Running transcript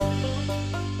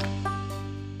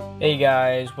Hey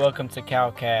guys, welcome to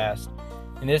Calcast.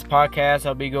 In this podcast,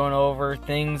 I'll be going over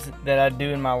things that I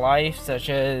do in my life, such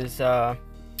as my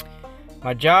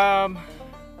job,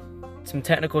 some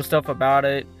technical stuff about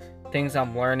it, things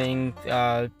I'm learning,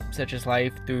 such as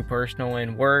life through personal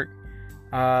and work,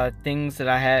 things that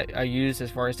I use as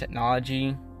far as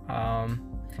technology,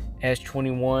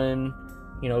 S21,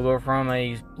 go from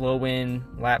a low-end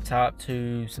laptop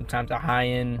to sometimes a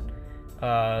high-end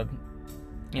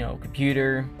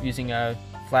computer using a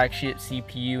flagship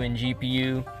CPU and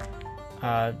GPU.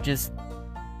 Just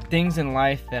things in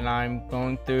life that I'm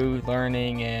going through,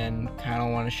 learning, and kind of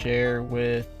want to share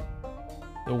with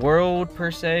the world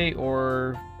per se,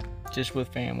 or just with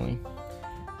family.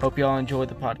 Hope y'all enjoy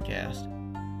the podcast.